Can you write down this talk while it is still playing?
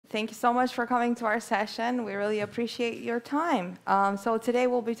Thank you so much for coming to our session. We really appreciate your time. So today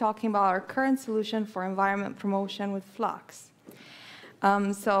we'll be talking about our current solution for environment promotion with Flux.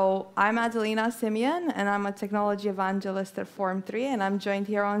 So I'm Adelina Simion, and I'm a technology evangelist at Form3, and I'm joined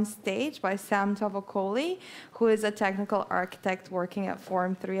here on stage by Sam Tavakoli, who is a technical architect working at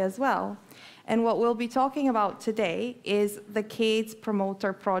Form3 as well. And what we'll be talking about today is the KAIDS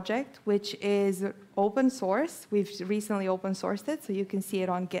Promoter project, which is open source. We've recently open sourced it, so you can see it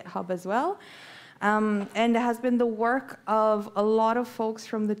on GitHub as well. And it has been the work of a lot of folks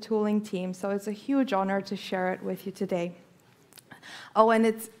from the tooling team, so it's a huge honor to share it with you today. Oh, and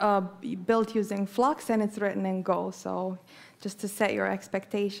it's built using Flux, and it's written in Go, so just to set your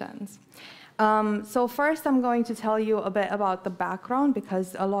expectations. So first, I'm going to tell you a bit about the background,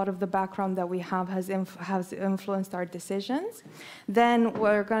 because a lot of the background that we have has influenced our decisions. Then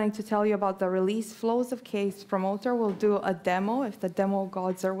we're going to tell you about the release flows of KAIDS Promoter. We'll do a demo, if the demo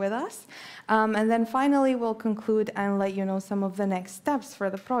gods are with us. And then finally, we'll conclude and let you know some of the next steps for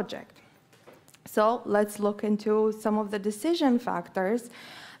the project. So let's look into some of the decision factors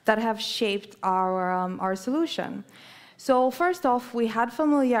that have shaped our solution. So first off, we had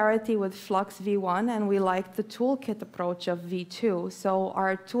familiarity with Flux v1, and we liked the toolkit approach of v2. So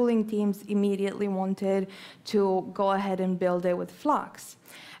our tooling teams immediately wanted to go ahead and build it with Flux.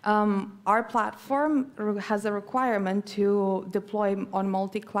 Our platform has a requirement to deploy on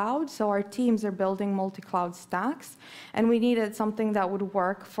multi-cloud, so our teams are building multi-cloud stacks, and we needed something that would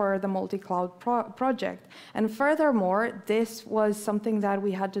work for the multi-cloud project. And furthermore, this was something that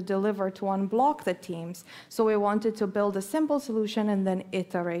we had to deliver to unblock the teams, so we wanted to build a simple solution and then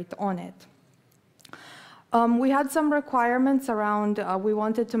iterate on it. We had some requirements around, we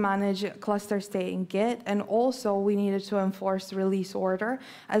wanted to manage cluster state in Git, and also we needed to enforce release order,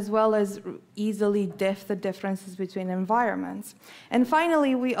 as well as easily diff the differences between environments. And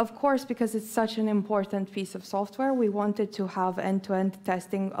finally, we, of course, because it's such an important piece of software, we wanted to have end-to-end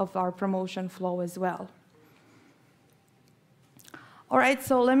testing of our promotion flow as well. All right,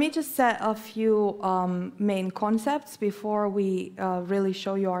 so let me just set a few main concepts before we really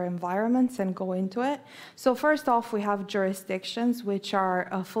show you our environments and go into it. So first off, we have jurisdictions, which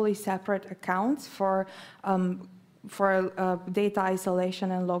are fully separate accounts for data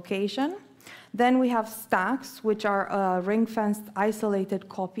isolation and location. Then we have stacks, which are ring-fenced, isolated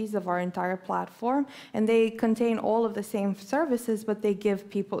copies of our entire platform, and they contain all of the same services, but they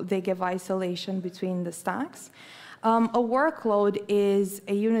give isolation between the stacks. A workload is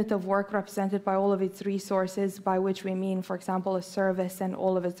a unit of work represented by all of its resources, by which we mean, for example, a service and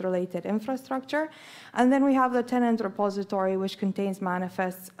all of its related infrastructure. And then we have the tenant repository, which contains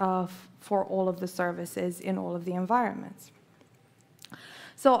manifests for all of the services in all of the environments.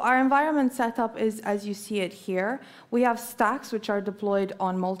 So our environment setup is as you see it here. We have stacks which are deployed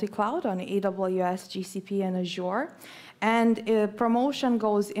on multi-cloud, on AWS, GCP, and Azure. And promotion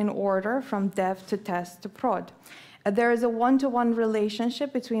goes in order from dev to test to prod. There is a one-to-one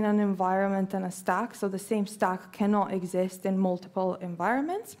relationship between an environment and a stack, so the same stack cannot exist in multiple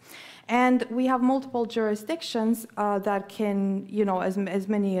environments. And we have multiple jurisdictions that can, as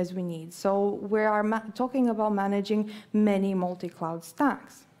many as we need. So we are talking about managing many multi-cloud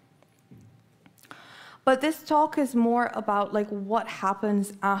stacks. But this talk is more about what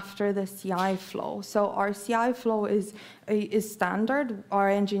happens after the CI flow. So our CI flow is standard. Our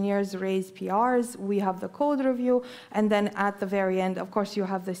engineers raise PRs, we have the code review, and then at the very end, of course, you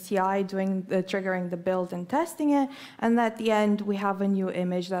have the CI triggering the build and testing it, and at the end, we have a new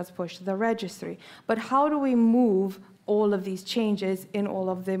image that's pushed to the registry. But how do we move all of these changes in all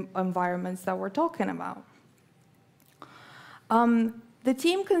of the environments that we're talking about? The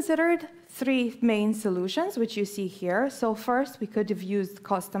team considered three main solutions, which you see here. So first, we could have used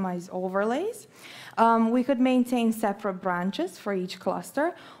customized overlays. We could maintain separate branches for each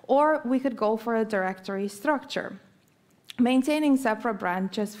cluster, or we could go for a directory structure. Maintaining separate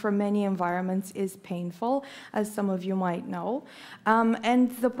branches for many environments is painful, as some of you might know.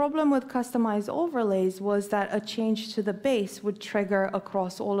 And the problem with customized overlays was that a change to the base would trigger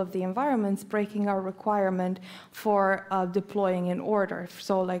across all of the environments, breaking our requirement for deploying in order.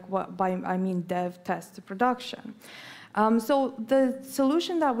 So I mean dev, test, to production. So the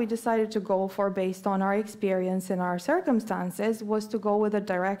solution that we decided to go for based on our experience and our circumstances was to go with a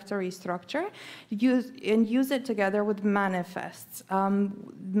directory structure and use it together with manifests.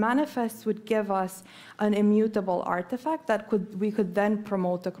 Manifests would give us an immutable artifact that we could then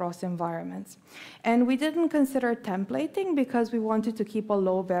promote across environments. And we didn't consider templating because we wanted to keep a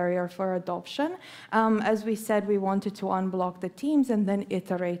low barrier for adoption. As we said, we wanted to unblock the teams and then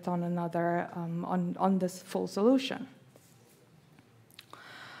iterate on another on this full solution.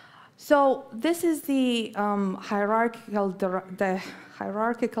 So this is the hierarchical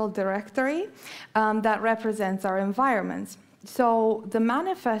directory that represents our environments. So the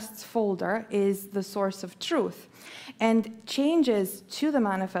manifests folder is the source of truth, and changes to the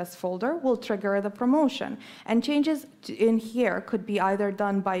manifest folder will trigger the promotion. And changes in here could be either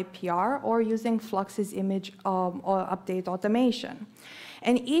done by PR or using Flux's image or update automation.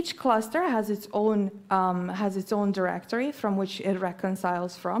 And each cluster has its own directory from which it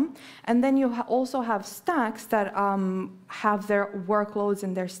reconciles from. And then you also have stacks that have their workloads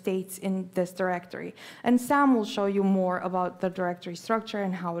and their states in this directory. And Sam will show you more about the directory structure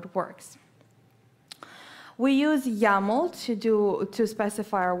and how it works. We use YAML to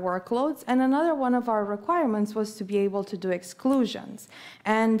specify our workloads, and another one of our requirements was to be able to do exclusions.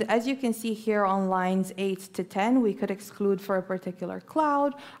 And as you can see here on lines 8 to 10, we could exclude for a particular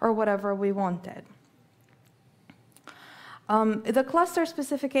cloud or whatever we wanted. The cluster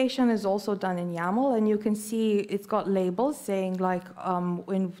specification is also done in YAML, and you can see it's got labels saying like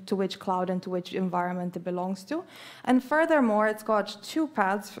to which cloud and to which environment it belongs to. And furthermore, it's got two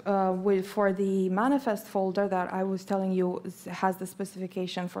paths for the manifest folder that I was telling you has the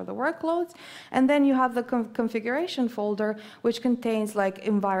specification for the workloads. And then you have the configuration folder, which contains like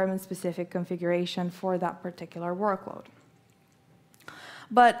environment-specific configuration for that particular workload.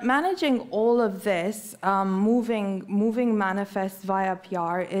 But managing all of this, moving manifests via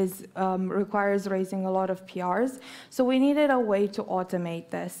PR requires raising a lot of PRs. So we needed a way to automate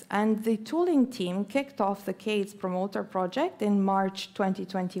this. And the tooling team kicked off the K8s Promoter project in March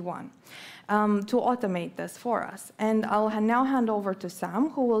 2021 to automate this for us. And I'll now hand over to Sam,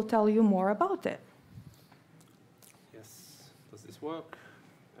 who will tell you more about it. Yes. Does this work?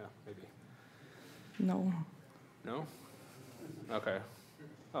 Yeah, maybe. No. No? OK.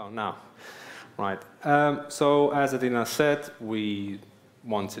 Oh, now. Right. So as Adelina said, we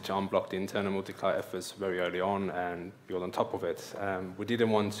wanted to unblock the internal multi-cloud efforts very early on and build on top of it. We didn't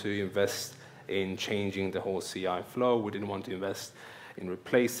want to invest in changing the whole CI flow. We didn't want to invest in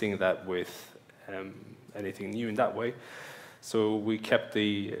replacing that with anything new in that way. So we kept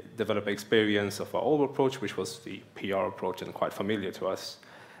the developer experience of our old approach, which was the PR approach and quite familiar to us.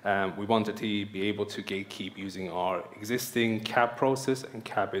 We wanted to be able to gatekeep using our existing CAB process, and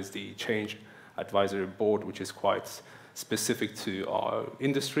CAB is the Change Advisory Board, which is quite specific to our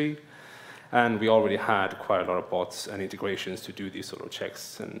industry. And we already had quite a lot of bots and integrations to do these sort of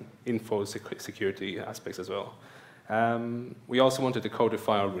checks and info security aspects as well. We also wanted to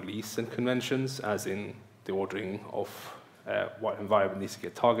codify our release and conventions, as in the ordering of what environment needs to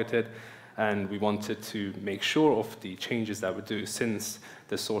get targeted. And we wanted to make sure of the changes that we do, since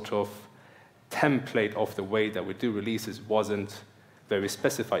the sort of template of the way that we do releases wasn't very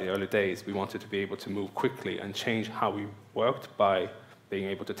specified in the early days. We wanted to be able to move quickly and change how we worked by being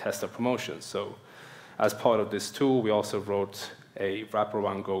able to test our promotions. So as part of this tool, we also wrote a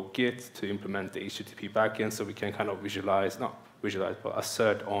wraparound Go Git to implement the HTTP backend, so we can kind of but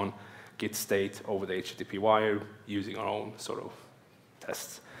assert on Git state over the HTTP wire using our own sort of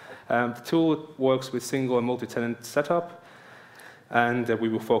tests. The tool works with single and multi-tenant setup, and we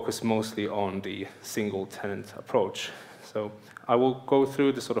will focus mostly on the single-tenant approach. So I will go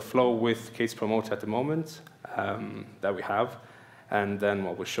through the sort of flow with K8s Promoter at the moment that we have, and then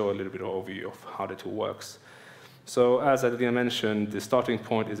we'll show a little bit of overview of how the tool works. So as Adelina mentioned, the starting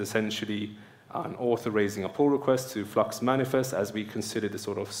point is essentially an author raising a pull request to Flux manifest, as we consider the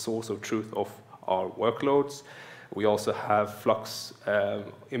sort of source of truth of our workloads. We also have Flux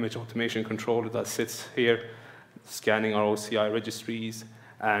image automation controller that sits here, scanning our OCI registries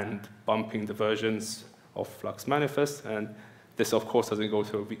and bumping the versions of Flux manifest. And this, of course, doesn't go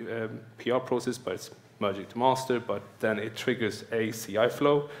through a PR process, but it's merging to master. But then it triggers a CI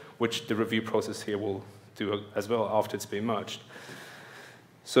flow, which the review process here will do as well after it's been merged.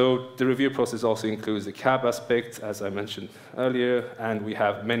 So the review process also includes the CAB aspect, as I mentioned earlier, and we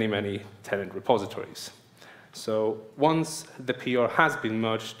have many, many tenant repositories. So once the PR has been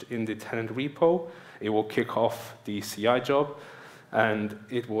merged in the tenant repo, it will kick off the CI job, and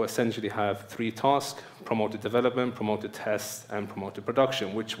it will essentially have 3 tasks: promoted development, promoted test, and promoted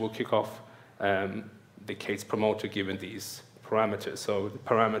production, which will kick off the K8s Promoter given these parameters. So the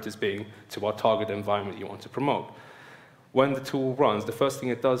parameters being to what target environment you want to promote. When the tool runs, the first thing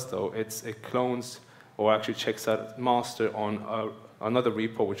it does, though, it clones or actually checks out master on another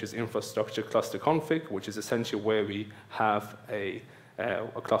repo, which is infrastructure cluster config, which is essentially where we have a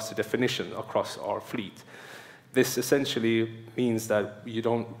cluster definition across our fleet. This essentially means that you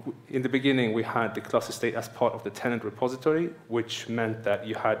don't, in the beginning, we had the cluster state as part of the tenant repository, which meant that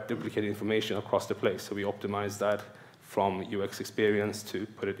you had duplicated information across the place. So we optimized that from UX experience to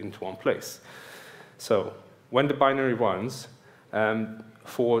put it into one place. So when the binary runs,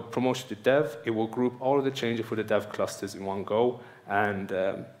 for promotion to dev, it will group all of the changes for the dev clusters in one go and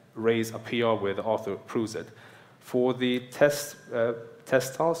raise a PR where the author approves it. For the test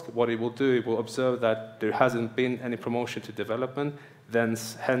task, what it will do, it will observe that there hasn't been any promotion to development, then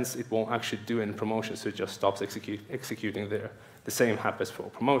hence it won't actually do any promotion, so it just stops executing there. The same happens for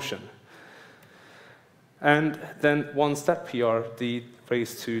promotion. And then once that PR, the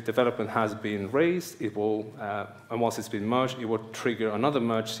raise to development has been raised, it will, and once it's been merged, it will trigger another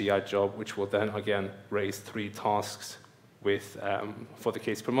merge CI job, which will then again raise 3 tasks with, for the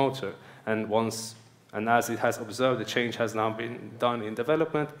case promoter. And as it has observed the change has now been done in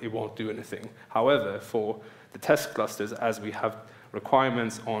development, it won't do anything. However, for the test clusters, as we have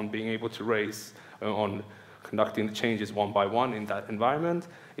requirements on being able to raise, on conducting the changes one by one in that environment,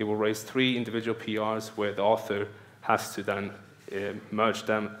 it will raise 3 individual PRs where the author has to then merge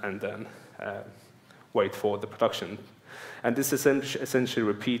them and then wait for the production. And this essentially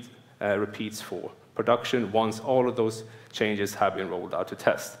repeats for production once all of those changes have been rolled out to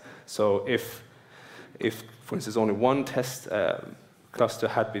test. So if for instance, only one test cluster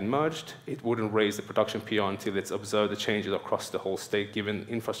had been merged, it wouldn't raise the production PR until it's observed the changes across the whole state given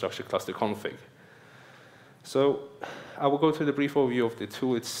infrastructure cluster config. So I will go through the brief overview of the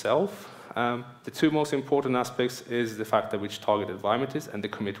tool itself. The 2 most important aspects is the fact that which target environment is and the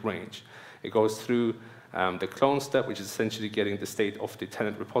commit range. It goes through the clone step, which is essentially getting the state of the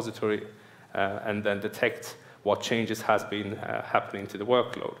tenant repository and then detect what changes has been happening to the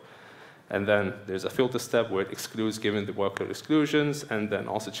workload. And then there's a filter step where it excludes given the workload exclusions, and then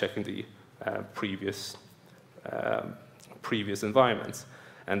also checking the previous environments,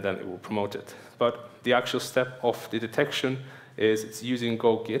 and then it will promote it. But the actual step of the detection is it's using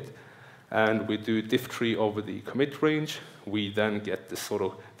go git, and we do diff tree over the commit range. We then get the sort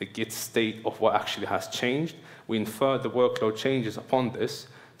of the git state of what actually has changed. We infer the workload changes upon this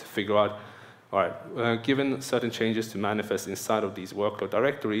to figure out, all right, given certain changes to manifest inside of these workload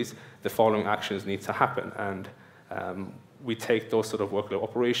directories, the following actions need to happen. And we take those sort of workload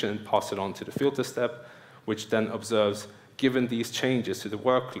operations and pass it on to the filter step, which then observes, given these changes to the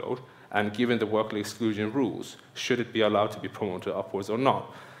workload and given the workload exclusion rules, should it be allowed to be promoted upwards or not?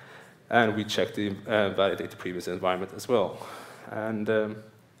 And we check the validate the previous environment as well. And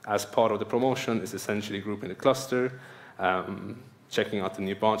as part of the promotion is essentially grouping the cluster, checking out the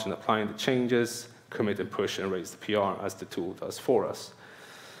new branch and applying the changes, commit and push and raise the PR as the tool does for us.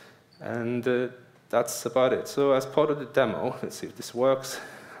 And that's about it. So as part of the demo, let's see if this works.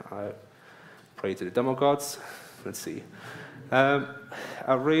 I pray to the demo gods. Let's see. I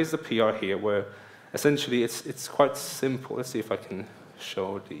raised the PR here where essentially it's quite simple. Let's see if I can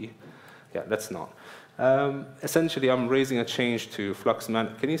show the, yeah, that's not. Essentially, I'm raising a change to Flux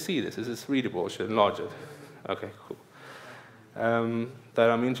man. Can you see this? Is this readable? Should I enlarge it? Okay, cool. That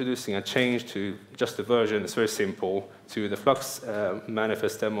I'm introducing a change to just the version, it's very simple, to the Flux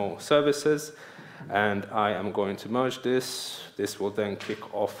manifest demo services, and I am going to merge this. This will then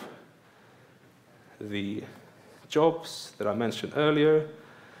kick off the jobs that I mentioned earlier,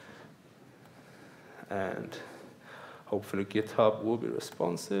 and hopefully GitHub will be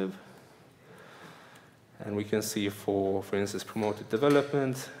responsive. And we can see for instance, promoted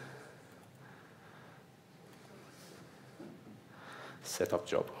development, setup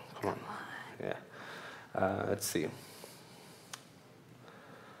job. Come on. Yeah. Let's see.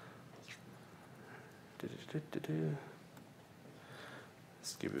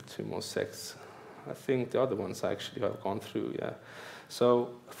 Let's give it 2 more secs. I think the other ones actually have gone through, yeah.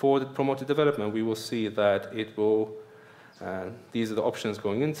 So for the promoted development, we will see that it will, these are the options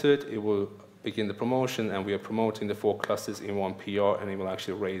going into it. It will begin the promotion, and we are promoting the 4 clusters in one PR, and it will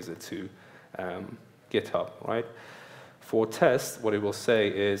actually raise it to GitHub, right? For test, what it will say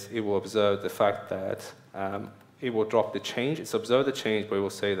is it will observe the fact that it will drop the change. It's observed the change, but it will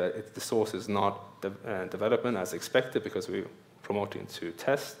say that the source is not development as expected because we're promoting to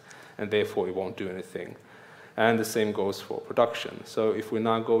test, and therefore it won't do anything. And the same goes for production. So if we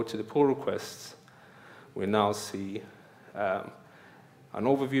now go to the pull requests, we now see an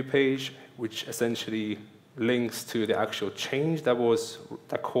overview page, which essentially links to the actual change that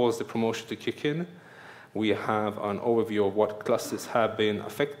caused the promotion to kick in. We have an overview of what clusters have been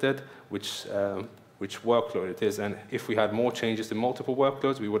affected, which workload it is. And if we had more changes in multiple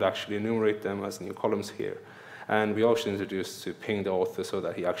workloads, we would actually enumerate them as new columns here. And we also introduced to ping the author so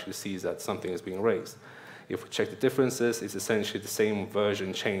that he actually sees that something is being raised. If we check the differences, it's essentially the same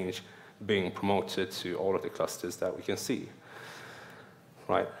version change being promoted to all of the clusters that we can see.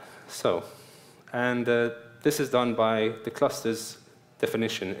 Right, so, and this is done by the cluster's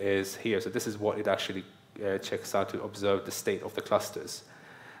definition is here. So this is what it actually checks out to observe the state of the clusters.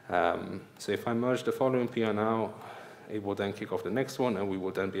 So if I merge the following PR now, it will then kick off the next one, and we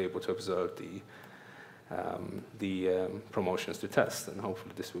will then be able to observe the promotions to test. And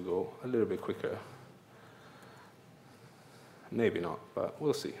hopefully this will go a little bit quicker. Maybe not, but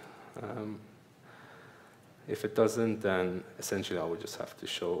we'll see. If it doesn't, then essentially I would just have to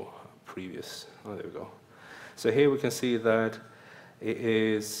show previous. Oh, there we go. So here we can see that it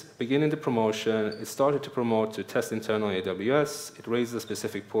is beginning the promotion. It started to promote to test internal AWS. It raises a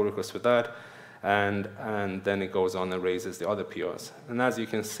specific pull request for that, and then it goes on and raises the other PRs. And as you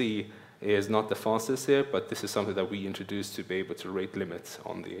can see, it is not the fastest here, but this is something that we introduced to be able to rate limits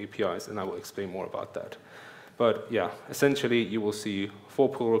on the APIs, and I will explain more about that. But yeah, essentially you will see 4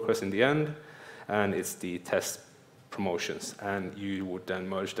 pull requests in the end, and it's the test promotions, and you would then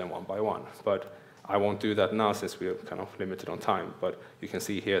merge them one by one. But I won't do that now since we're kind of limited on time, but you can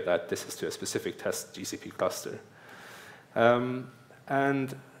see here that this is to a specific test GCP cluster.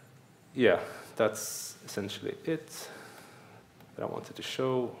 And yeah, that's essentially it that I wanted to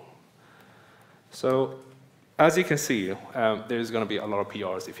show. So as you can see, there's going to be a lot of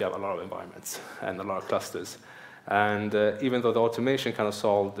PRs if you have a lot of environments and a lot of clusters. And even though the automation kind of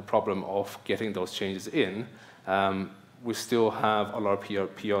solved the problem of getting those changes in, we still have a lot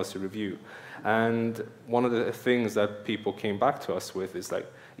of PRs to review. And one of the things that people came back to us with is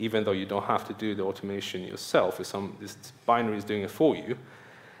like, even though you don't have to do the automation yourself, if this binary is doing it for you,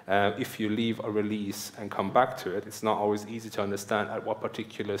 if you leave a release and come back to it, it's not always easy to understand at what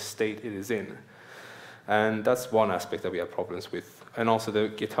particular state it is in. And that's one aspect that we have problems with. And also the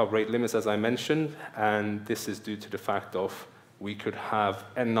GitHub rate limits, as I mentioned, and this is due to the fact of we could have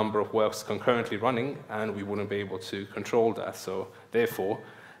n number of works concurrently running, and we wouldn't be able to control that. So therefore,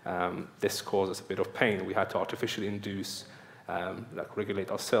 this caused us a bit of pain. We had to artificially induce,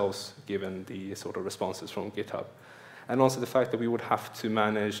 regulate ourselves, given the sort of responses from GitHub. And also the fact that we would have to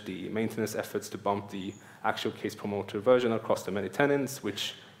manage the maintenance efforts to bump the actual case promoter version across the many tenants,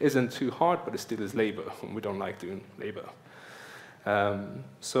 which isn't too hard, but it still is labor, and we don't like doing labor.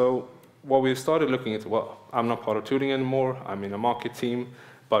 So what we've started looking at, well, I'm not part of tooling anymore, I'm in a market team,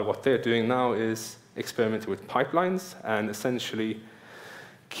 but what they're doing now is experimenting with pipelines and essentially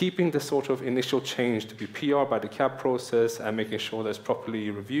keeping the sort of initial change to be PR by the CAB process and making sure that it's properly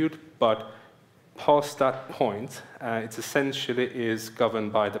reviewed, but past that point, it essentially is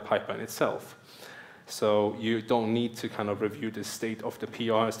governed by the pipeline itself. So you don't need to kind of review the state of the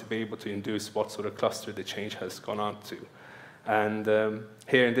PRs to be able to induce what sort of cluster the change has gone out to. And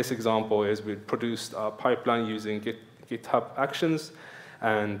here in this example is we produced our pipeline using GitHub Actions,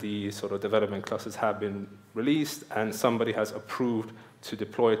 and the sort of development clusters have been released, and somebody has approved to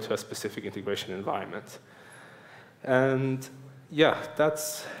deploy it to a specific integration environment. And yeah,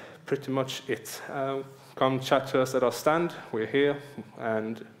 that's pretty much it. Come chat to us at our stand. We're here,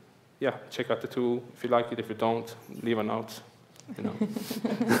 and yeah, check out the tool if you like it. If you don't, leave a note. You know,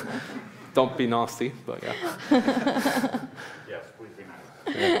 don't be nasty, but yeah. Yes, please be nice.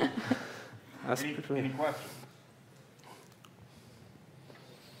 Yeah. Any questions?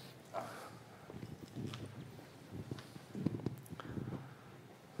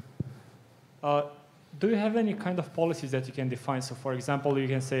 Do you have any kind of policies that you can define? So for example, you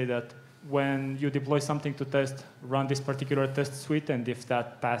can say that when you deploy something to test, run this particular test suite, and if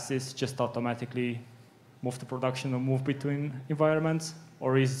that passes, just automatically move to production or move between environments?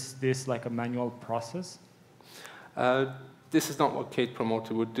 Or is this like a manual process? This is not what Kate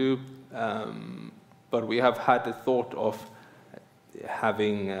Promoter would do, but we have had the thought of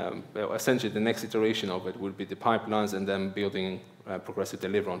having, essentially the next iteration of it would be the pipelines and then building progressive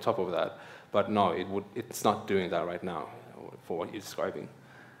delivery on top of that. But no, it's not doing that right now for what you're describing.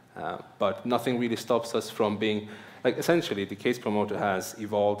 But nothing really stops us from being, like essentially the case promoter has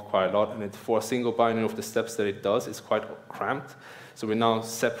evolved quite a lot, and for a single binary of the steps that it does, it's quite cramped. So we're now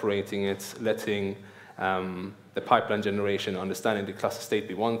separating it, letting the pipeline generation, understanding the cluster state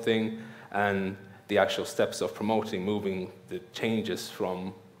be one thing, and the actual steps of promoting, moving the changes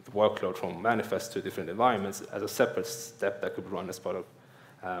from the workload from manifest to different environments as a separate step that could run as part of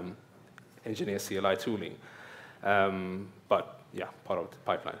engineer CLI tooling. But yeah, part of the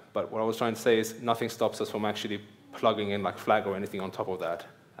pipeline. But what I was trying to say is nothing stops us from actually plugging in like Flag or anything on top of that,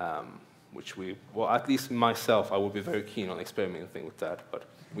 which well, at least myself, I would be very keen on experimenting with that, but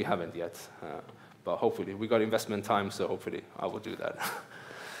we haven't yet. But hopefully, we got investment time, so hopefully I will do that.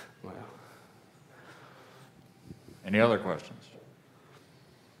 Well. Any other questions?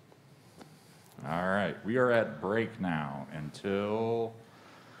 All right, we are at break now until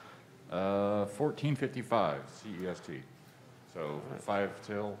 14:55 CEST. So 5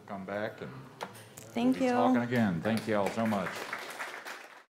 till, come back and Thank we'll be you. talking again. Thank you all so much.